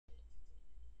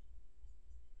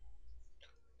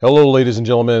Hello, ladies and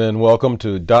gentlemen, and welcome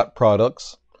to Dot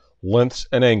Products, Lengths,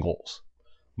 and Angles.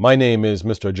 My name is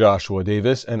Mr. Joshua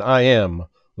Davis, and I am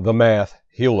the Math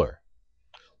Healer.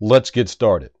 Let's get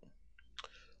started.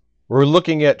 We're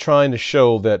looking at trying to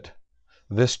show that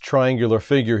this triangular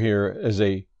figure here is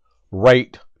a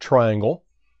right triangle,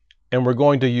 and we're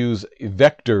going to use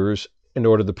vectors in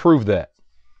order to prove that.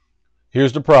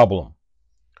 Here's the problem.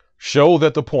 Show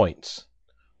that the points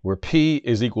where P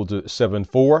is equal to 7,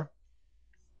 4,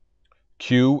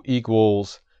 Q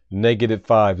equals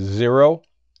 -5, 0,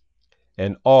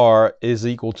 and R is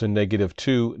equal to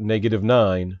 -2,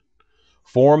 -9,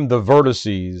 form the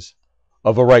vertices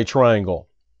of a right triangle.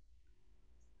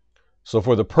 So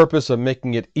for the purpose of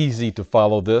making it easy to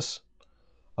follow this,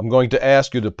 I'm going to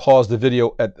ask you to pause the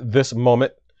video at this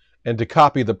moment and to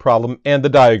copy the problem and the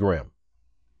diagram.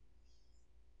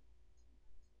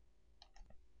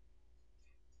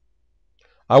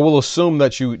 I will assume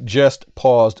that you just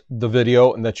paused the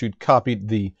video and that you copied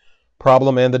the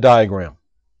problem and the diagram.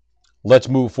 Let's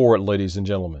move forward, ladies and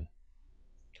gentlemen.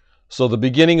 So the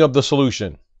beginning of the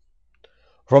solution.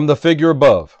 From the figure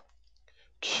above,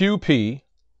 QP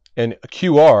and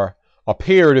QR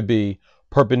appear to be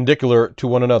perpendicular to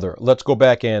one another. Let's go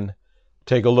back and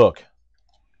take a look.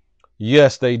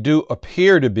 Yes, they do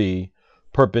appear to be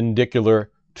perpendicular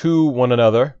to one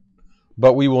another,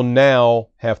 but we will now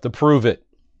have to prove it.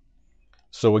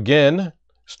 So again,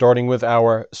 starting with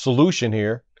our solution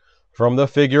here, from the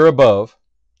figure above,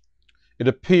 it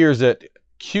appears that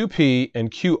QP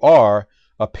and QR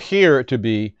appear to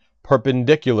be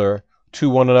perpendicular to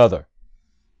one another.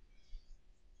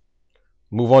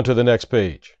 Move on to the next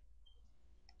page.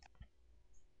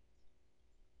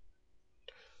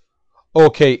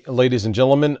 Okay, ladies and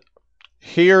gentlemen,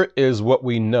 here is what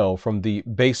we know from the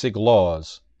basic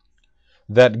laws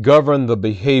that govern the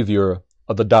behavior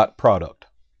of the dot product.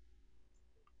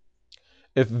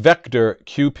 If vector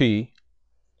QP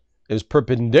is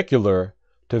perpendicular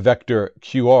to vector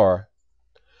QR,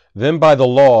 then by the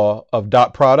law of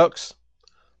dot products,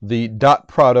 the dot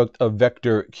product of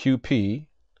vector QP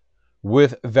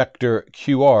with vector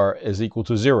QR is equal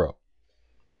to 0.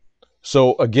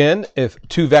 So again, if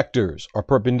two vectors are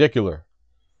perpendicular,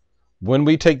 when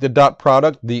we take the dot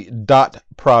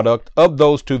product of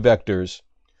those two vectors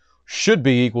should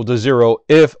be equal to 0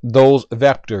 if those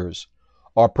vectors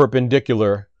are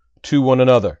perpendicular to one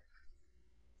another.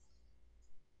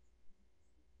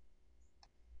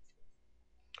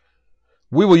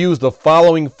 We will use the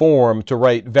following form to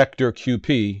write vector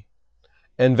QP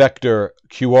and vector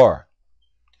QR.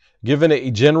 Given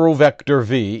a general vector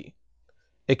V,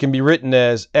 it can be written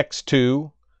as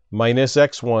x2 minus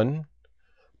x1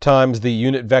 times the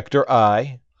unit vector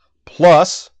I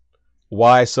plus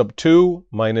y sub 2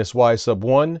 minus y sub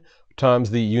 1 times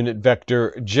the unit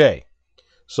vector j.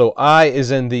 So I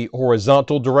is in the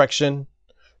horizontal direction,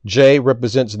 j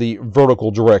represents the vertical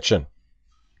direction.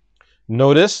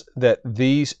 Notice that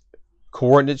these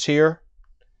coordinates here,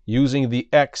 using the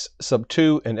x sub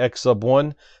 2 and x sub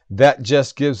 1, that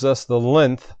just gives us the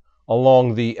length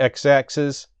along the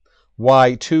x-axis.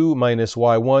 y2 minus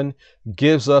y1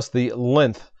 gives us the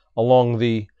length along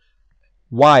the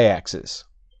y-axis.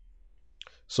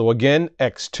 So again,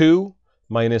 x2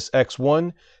 minus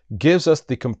x1 gives us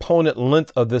the component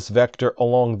length of this vector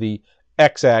along the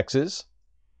x-axis,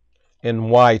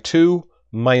 and y2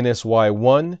 minus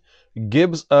y1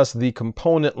 gives us the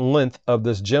component length of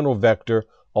this general vector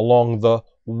along the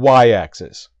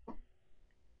y-axis.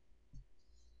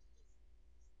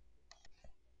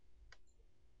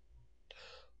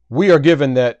 We are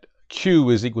given that Q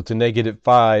is equal to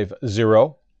 -5,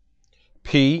 0,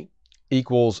 P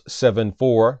equals 7,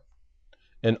 4,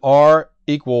 and R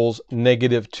equals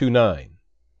 -2, 9.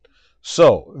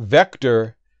 So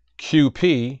vector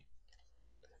QP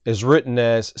is written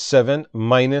as 7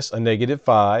 minus a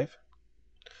 -5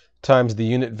 times the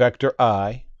unit vector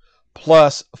I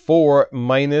plus 4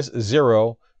 minus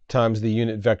 0 times the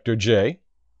unit vector j.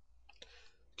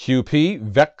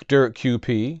 Vector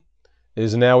QP,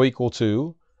 is now equal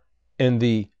to, in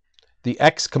the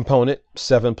x component,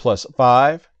 7 plus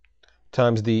 5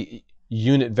 times the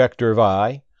unit vector of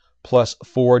I plus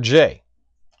 4j.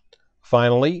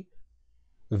 Finally,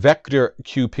 vector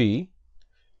QP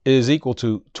is equal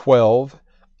to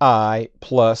 12I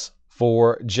plus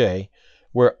 4j,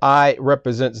 where I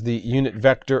represents the unit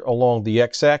vector along the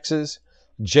x-axis,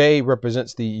 j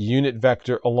represents the unit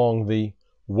vector along the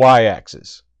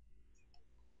y-axis.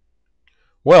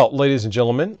 Well, ladies and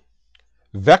gentlemen,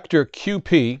 vector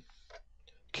QP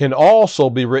can also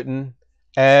be written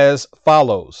as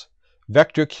follows.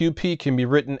 Vector QP can be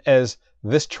written as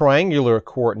this triangular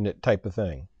coordinate type of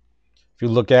thing. If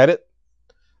you look at it,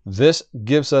 this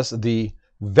gives us the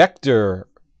vector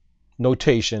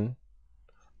notation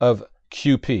of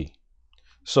QP.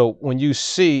 So when you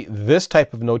see this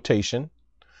type of notation,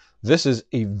 this is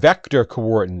a vector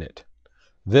coordinate.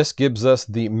 This gives us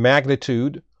the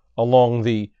magnitude along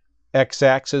the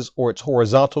x-axis or its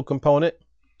horizontal component.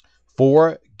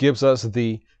 4 gives us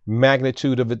the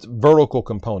magnitude of its vertical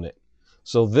component.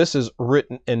 So this is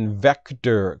written in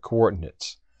vector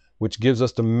coordinates, which gives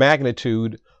us the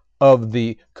magnitude of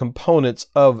the components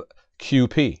of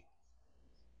QP.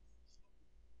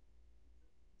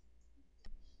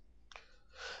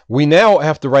 We now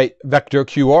have to write vector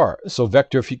QR. So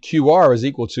vector QR is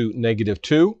equal to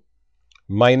 -2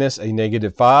 minus a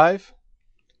 -5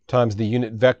 times the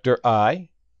unit vector I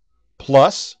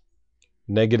plus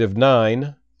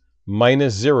 -9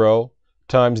 minus 0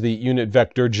 times the unit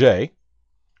vector j.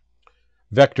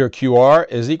 Vector QR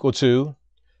is equal to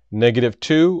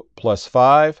 -2 plus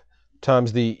 5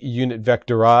 times the unit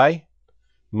vector I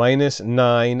minus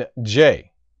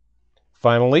 9j.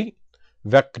 Finally,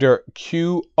 vector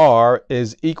QR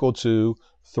is equal to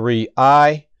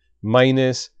 3i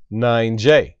minus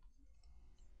 9j.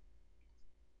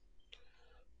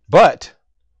 But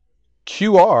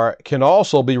QR can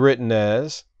also be written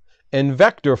as in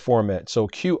vector format. So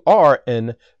QR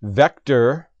in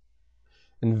vector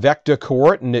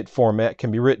coordinate format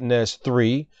can be written as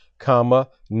 3,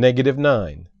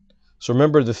 -9. So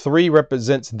remember, the 3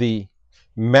 represents the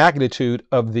magnitude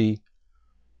of the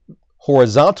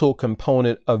horizontal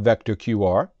component of vector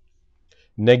QR.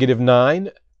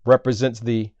 -9 represents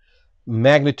the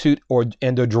magnitude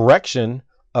and the direction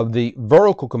of the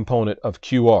vertical component of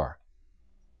QR.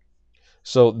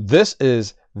 So this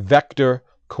is vector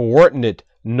coordinate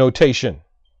notation.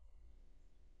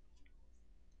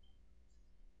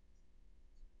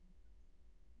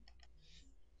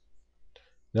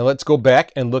 Now let's go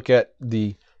back and look at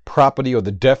the property or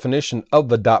the definition of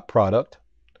the dot product.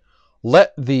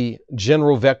 Let the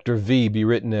general vector v be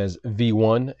written as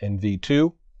v1 and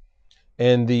v2,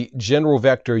 and the general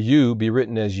vector u be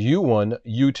written as u1,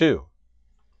 u2.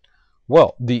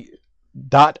 Well, the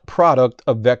dot product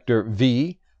of vector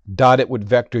v dotted with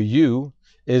vector u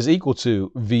is equal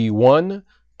to v1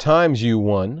 times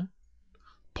u1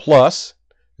 plus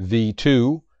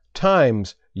v2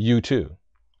 times u2.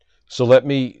 So let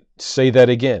me say that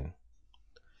again.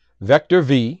 Vector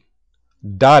v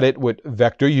dotted with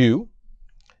vector u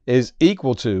is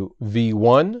equal to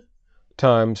v1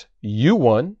 times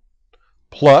u1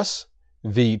 plus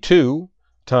v2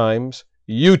 times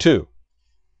u2.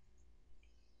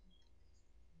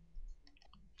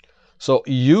 So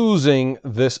using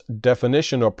this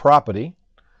definition or property,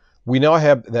 we now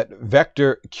have that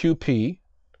vector QP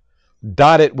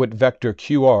dotted with vector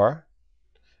QR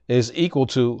is equal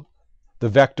to the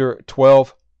vector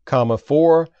 12,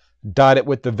 4 dotted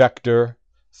with the vector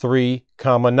 3,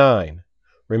 9.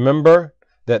 Remember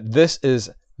that this is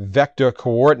vector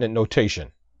coordinate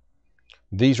notation.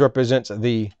 These represent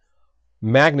the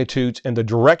magnitudes and the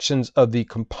directions of the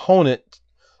component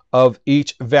of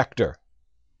each vector.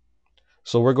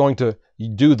 So we're going to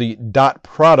do the dot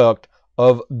product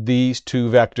of these two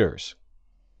vectors.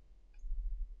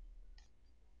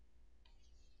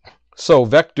 So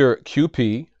vector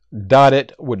QP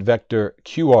dotted with vector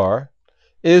QR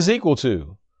is equal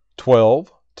to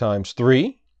 12 times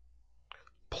 3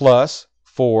 plus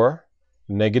 4,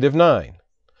 -9.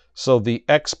 So the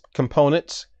x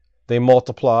components, they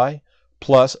multiply,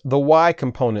 plus the y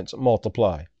components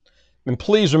multiply. And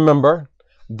please remember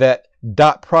that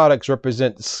dot products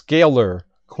represent scalar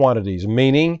quantities,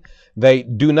 meaning they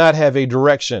do not have a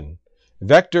direction.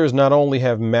 Vectors not only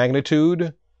have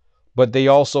magnitude, but they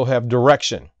also have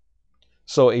direction.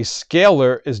 So a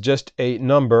scalar is just a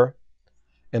number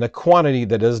and a quantity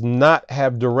that does not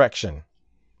have direction.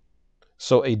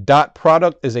 So a dot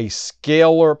product is a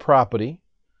scalar property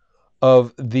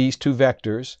of these two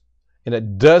vectors, and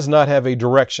it does not have a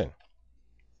direction.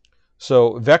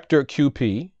 So vector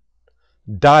QP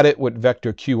dotted with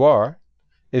vector QR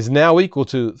is now equal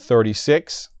to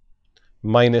 36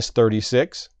 minus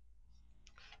 36.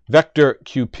 Vector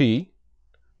QP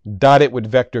dotted with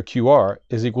vector QR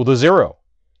is equal to 0.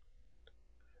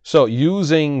 So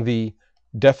using the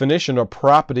definition or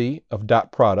property of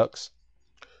dot products,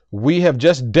 we have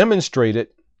just demonstrated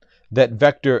that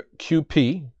vector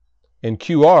QP and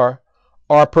QR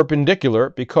are perpendicular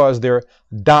because their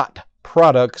dot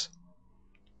products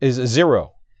is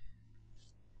 0.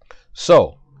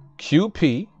 So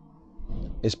QP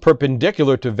is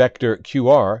perpendicular to vector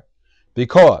QR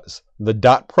because the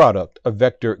dot product of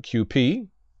vector QP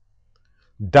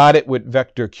dotted with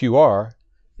vector QR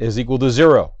is equal to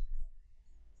 0.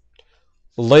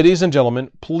 Ladies and gentlemen,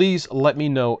 please let me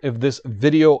know if this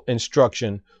video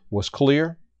instruction was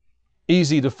clear,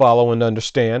 easy to follow and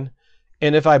understand,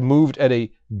 and if I moved at a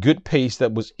good pace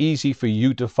that was easy for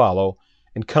you to follow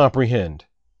and comprehend.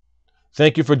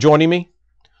 Thank you for joining me.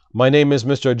 My name is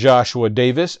Mr. Joshua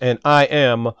Davis, and I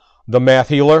am the Math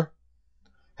Healer.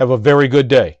 Have a very good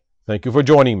day. Thank you for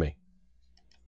joining me.